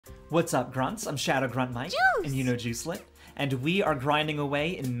What's up, Grunts? I'm Shadow Grunt Mike, and you know Juicelet, and we are grinding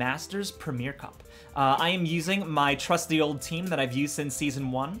away in Masters Premier Cup. I am using my trusty old team that I've used since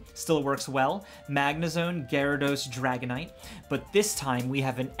Season 1, still works well, Magnezone, Gyarados, Dragonite, but this time we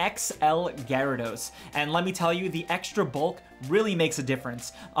have an XL Gyarados, and let me tell you, the extra bulk really makes a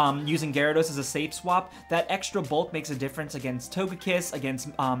difference. Using Gyarados as a safe swap, that extra bulk makes a difference against Togekiss,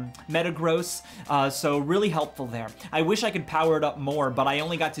 against Metagross, so really helpful there. I wish I could power it up more, but I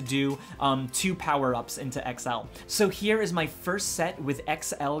only got to do 2 power-ups into XL. So here is my first set with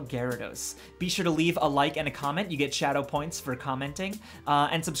XL Gyarados. Be sure to leave a like and a comment. You get shadow points for commenting,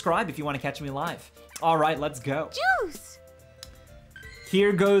 and subscribe if you want to catch me live. All right, let's go. Juice!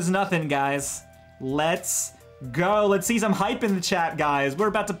 Here goes nothing, guys. Let's go. Let's see some hype in the chat, guys. We're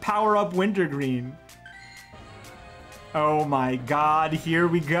about to power up Wintergreen. Oh my god, here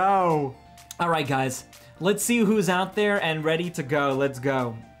we go. All right, guys. Let's see who's out there and ready to go. Let's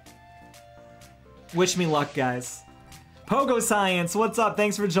go. Wish me luck, guys. Pogo Science, what's up?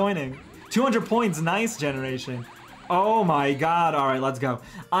 Thanks for joining. 200 points, nice, Generation. Oh my god, all right, let's go.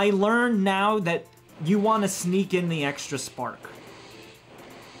 I learned now that you want to sneak in the extra spark.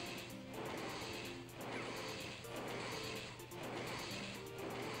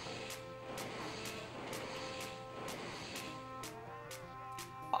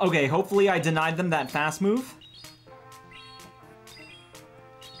 Okay, hopefully I denied them that fast move.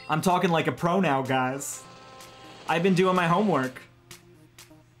 I'm talking like a pro now, guys. I've been doing my homework.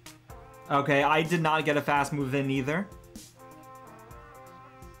 Okay, I did not get a fast move in either.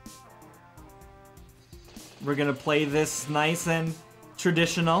 We're gonna play this nice and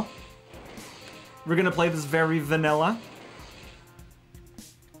traditional. We're gonna play this very vanilla.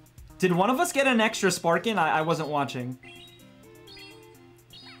 Did one of us get an extra spark in? I wasn't watching.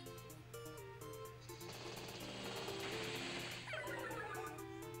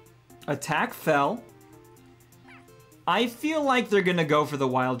 Attack fell. I feel like they're gonna go for the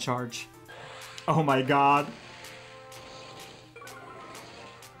wild charge. Oh my god.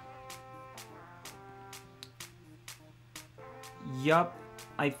 Yup.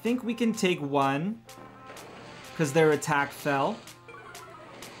 I think we can take one, because their attack fell.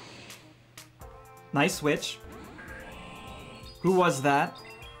 Nice switch. Who was that?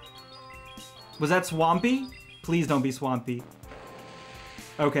 Was that Swampy? Please don't be Swampy.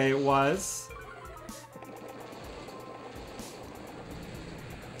 Okay, it was.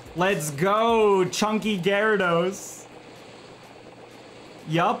 Let's go, Chunky Gyarados.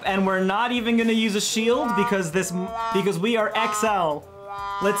 Yup, and we're not even gonna use a shield because we are XL.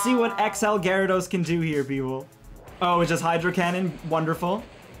 Let's see what XL Gyarados can do here, people. Oh, it's just Hydro Cannon. Wonderful.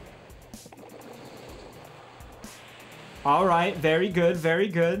 All right, very good, very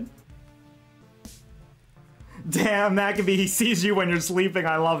good. Damn, Maccabee, he sees you when you're sleeping.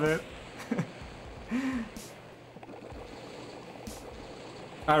 I love it.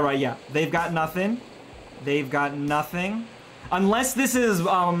 All right, yeah, they've got nothing. They've got nothing. Unless this is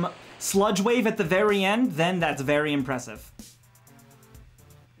Sludge Wave at the very end, then that's very impressive.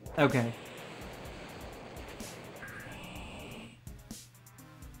 Okay.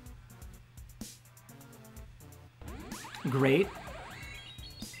 Great.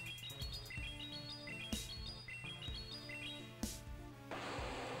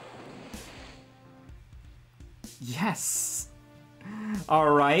 Yes. All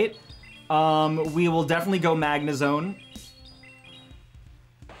right. We will definitely go Magnezone.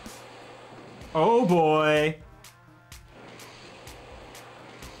 Oh boy.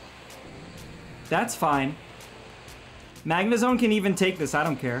 That's fine. Magnezone can even take this. I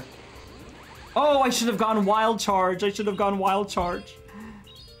don't care. Oh, I should have gone Wild Charge. I should have gone Wild Charge.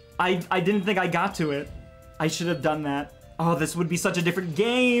 I didn't think I got to it. I should have done that. Oh, this would be such a different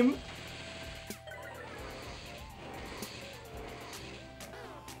game.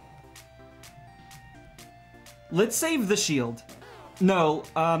 Let's save the shield. No,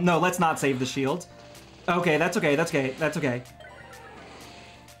 no, let's not save the shield. Okay, that's okay, that's okay, that's okay.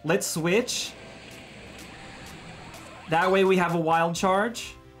 Let's switch. That way we have a wild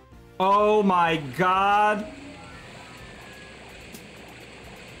charge. Oh my god.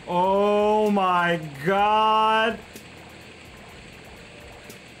 Oh my god.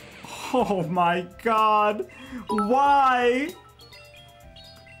 Oh my god. Why?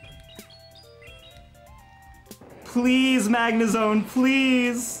 Please, Magnezone,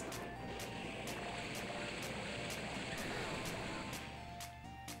 please.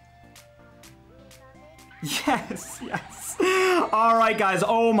 Yes, yes. All right, guys.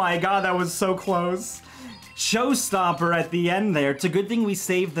 Oh my god, that was so close. Showstopper at the end there. It's a good thing we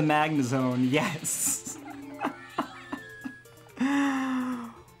saved the Magnezone. Yes.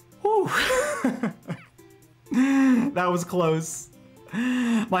 Woo! That was close.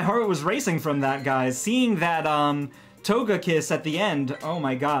 My heart was racing from that, guys. Seeing that Toga Kiss at the end. Oh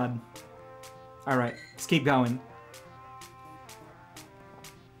my god. Alright, let's keep going.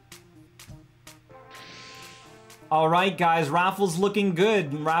 Alright, guys, raffle's looking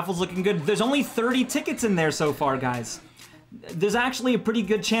good. Raffle's looking good. There's only 30 tickets in there so far, guys. There's actually a pretty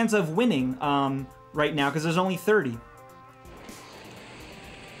good chance of winning right now, because there's only 30.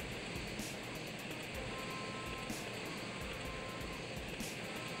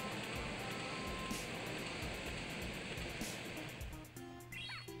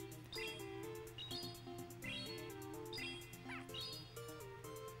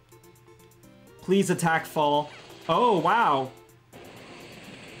 Please attack fall. Oh, wow.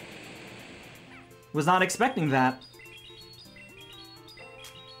 Was not expecting that.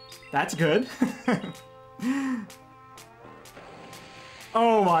 That's good.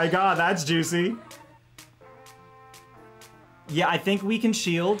 Oh my god, that's juicy. Yeah, I think we can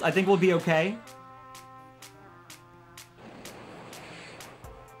shield. I think we'll be okay.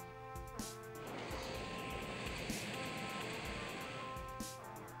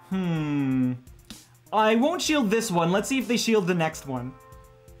 I won't shield this one. Let's see if they shield the next one.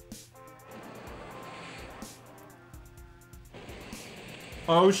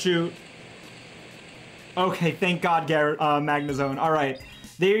 Oh, shoot. Okay, thank God, Magnezone. All right.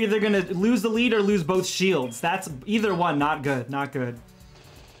 They're either going to lose the lead or lose both shields. That's either one. Not good. Not good.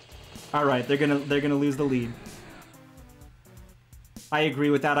 All right, they're going to lose the lead. I agree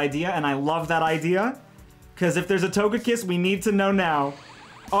with that idea, and I love that idea. Because if there's a Togekiss, we need to know now.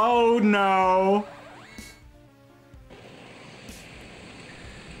 Oh, no.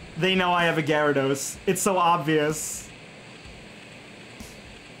 They know I have a Gyarados. It's so obvious.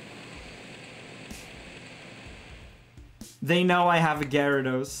 They know I have a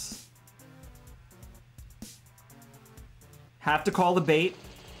Gyarados. Have to call the bait.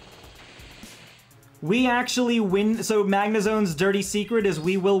 We actually win. So Magnezone's dirty secret is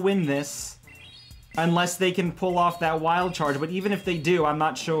we will win this. Unless they can pull off that wild charge. But even if they do, I'm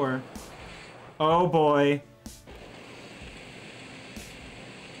not sure. Oh boy.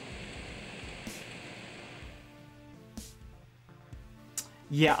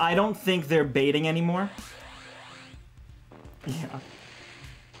 Yeah, I don't think they're baiting anymore. Yeah.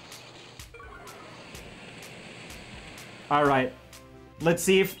 Alright. Let's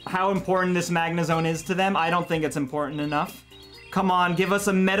see how important this Magnezone is to them. I don't think it's important enough. Come on, give us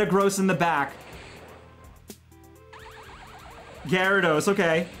a Metagross in the back. Gyarados,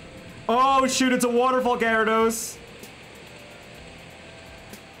 okay. Oh, shoot, it's a Waterfall Gyarados.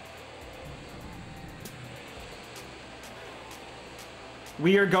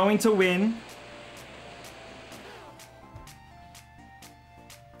 We are going to win.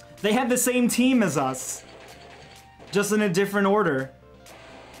 They had the same team as us. Just in a different order.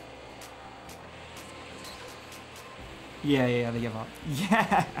 Yeah, they give up.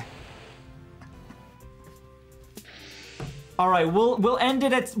 Yeah. All right, we'll end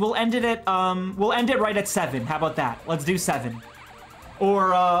it right at 7. How about that? Let's do 7.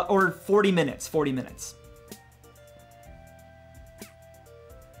 Or 40 minutes. 40 minutes.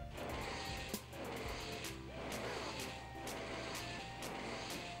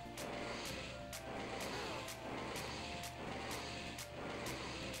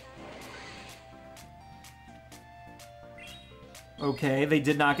 Okay, they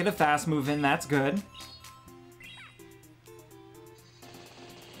did not get a fast move in. That's good.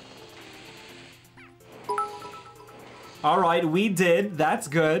 Alright, we did. That's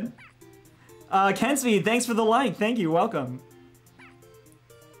good. Kensby, thanks for the like. Thank you. Welcome.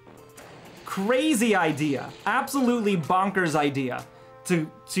 Crazy idea. Absolutely bonkers idea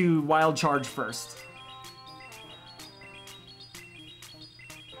to wild charge first.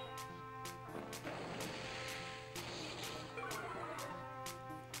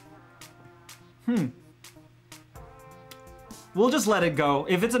 We'll just let it go.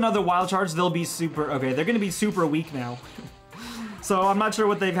 If it's another wild charge, they'll be super... Okay, they're gonna be super weak now. So I'm not sure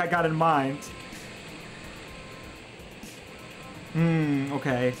what they've got in mind.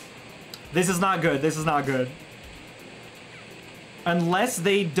 Okay. This is not good. This is not good. Unless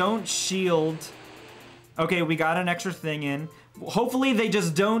they don't shield... Okay, we got an extra thing in. Hopefully they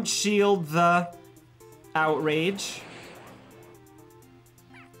just don't shield the Outrage.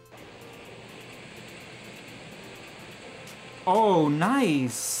 Oh,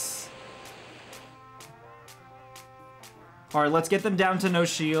 nice. All right, let's get them down to no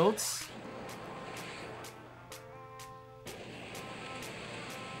shields.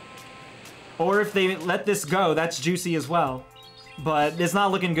 Or if they let this go, that's juicy as well. But it's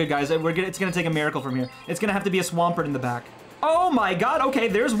not looking good, guys. It's gonna take a miracle from here. It's gonna have to be a Swampert in the back. Oh my god, okay,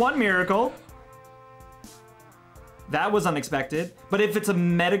 there's one miracle. That was unexpected. But if it's a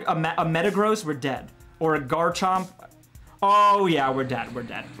Metagross, we're dead. Or a Garchomp. Oh yeah, we're dead, we're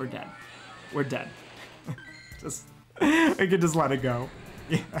dead, we're dead. We're dead. I could just let it go.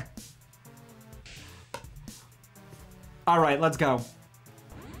 Yeah. Alright, let's go.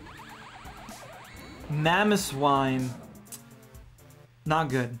 Mamoswine. Not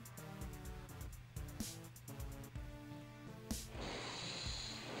good.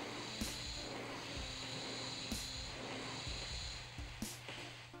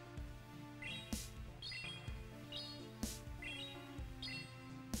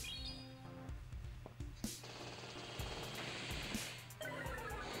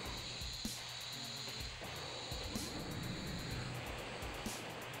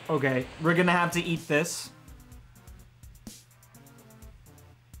 Okay, we're gonna have to eat this.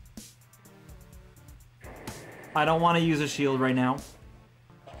 I don't want to use a shield right now.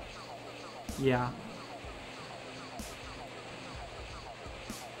 Yeah.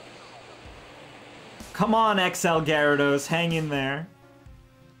 Come on, XL Gyarados, hang in there.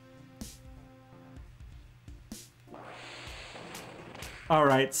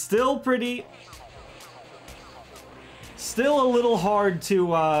 Alright, still pretty... Still a little hard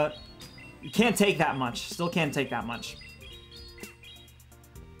to, you can't take that much. Still can't take that much.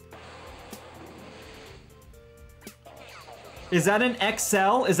 Is that an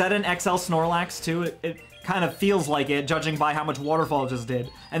XL? Is that an XL Snorlax too? It kind of feels like it, judging by how much Waterfall just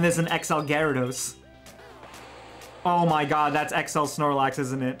did. And there's an XL Gyarados. Oh my god, that's XL Snorlax,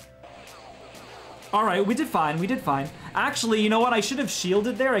 isn't it? Alright, we did fine, we did fine. Actually, you know what? I should have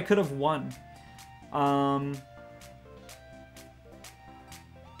shielded there. I could have won.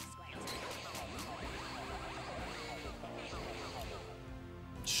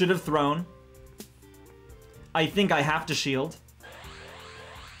 Should have thrown. I think I have to shield.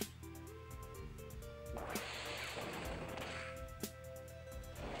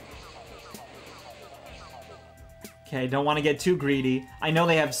 Okay, don't want to get too greedy. I know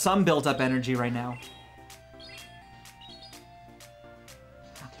they have some built-up energy right now.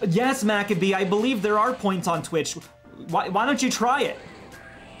 Yes, Maccabee, I believe there are points on Twitch. Why don't you try it?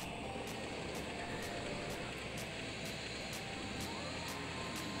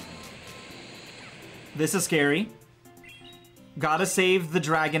 This is scary. Gotta save the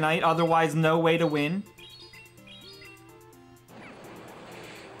Dragonite, otherwise no way to win.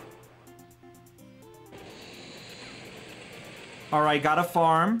 Alright, gotta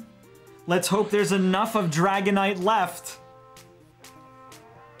farm. Let's hope there's enough of Dragonite left.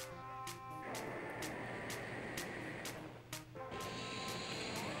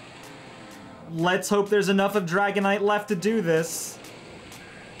 Let's hope there's enough of Dragonite left to do this.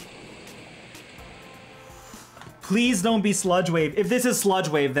 Please don't be Sludge Wave. If this is Sludge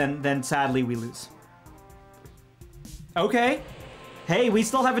Wave, then sadly we lose. Okay. Hey, we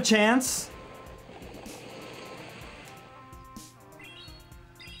still have a chance.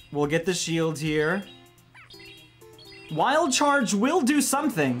 We'll get the shield here. Wild Charge will do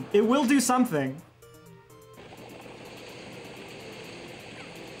something. It will do something.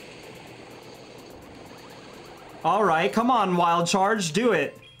 Alright, come on, Wild Charge, do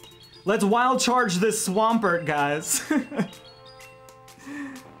it. Let's Wild Charge this Swampert, guys.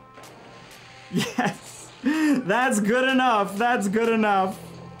 Yes. That's good enough. That's good enough.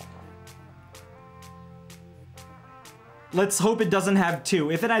 Let's hope it doesn't have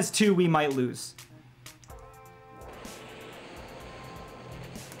 2. If it has 2, we might lose.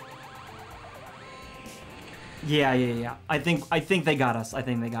 Yeah. I think they got us. I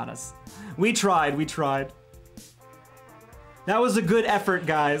think they got us. We tried. That was a good effort,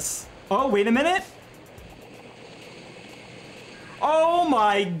 guys. Oh, wait a minute. Oh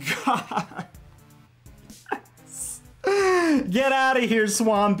my god. Get out of here,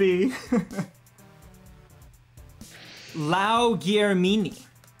 Swampy. Lau Guillermini.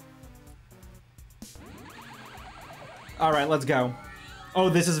 Alright, let's go. Oh,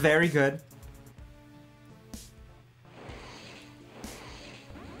 this is very good.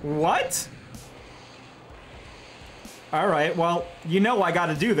 What? Alright, well, you know I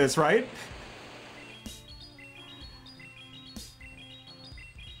gotta do this, right?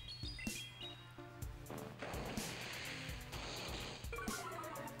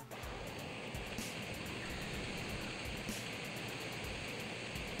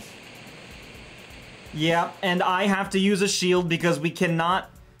 Yeah, and I have to use a shield because we cannot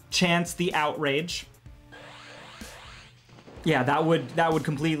chance the outrage. Yeah, that would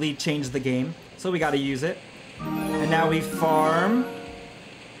completely change the game. So we gotta use it. And now we farm.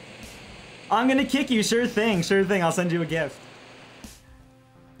 I'm gonna kick you, sure thing, I'll send you a gift.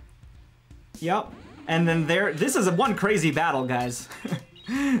 Yep, and then there, this is one crazy battle, guys.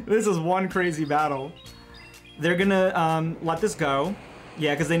 This is one crazy battle. They're gonna let this go.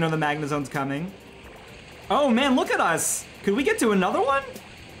 Yeah, because they know the Magnezone's coming. Oh man, look at us. Could we get to another one?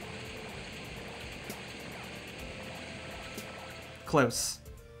 Close.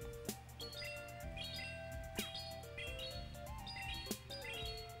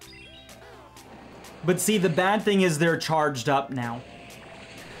 But see, the bad thing is they're charged up now.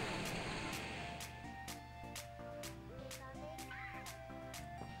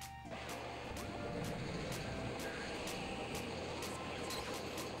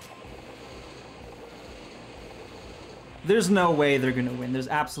 There's no way they're gonna win. There's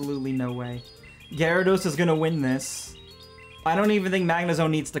absolutely no way. Gyarados is gonna win this. I don't even think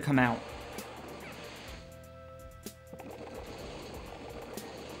Magnezone needs to come out.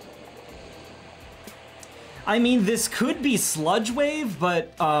 I mean, this could be Sludge Wave,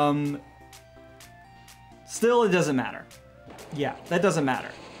 but, still, it doesn't matter. Yeah, that doesn't matter.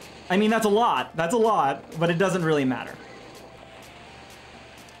 I mean, that's a lot, but it doesn't really matter.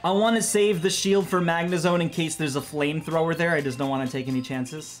 I want to save the shield for Magnezone in case there's a flamethrower there. I just don't want to take any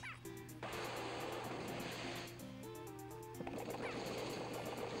chances.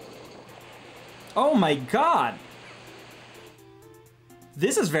 Oh my god!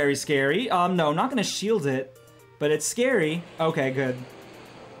 This is very scary. No, I'm not gonna shield it, but it's scary. Okay, good.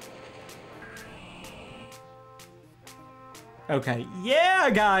 Okay, yeah,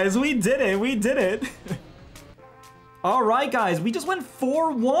 guys, we did it, we did it. All right, guys, we just went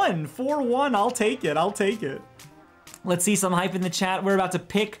 4-1, 4-1. I'll take it, I'll take it. Let's see some hype in the chat. We're about to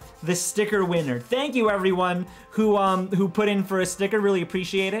pick the sticker winner. Thank you, everyone who put in for a sticker. Really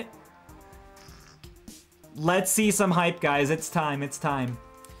appreciate it. Let's see some hype, guys. It's time, it's time.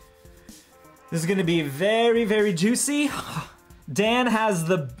 This is gonna be very, very juicy. Dan has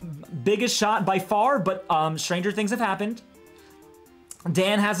the biggest shot by far, but stranger things have happened.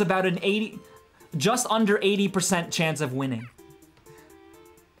 Dan has about an just under 80% chance of winning.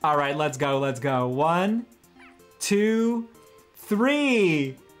 All right, let's go, let's go. 1, 2,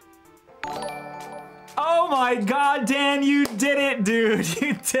 3. Oh my god, Dan, you did it, dude.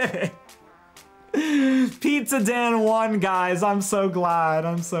 You did it. Pizza Dan won, guys. I'm so glad.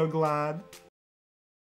 I'm so glad.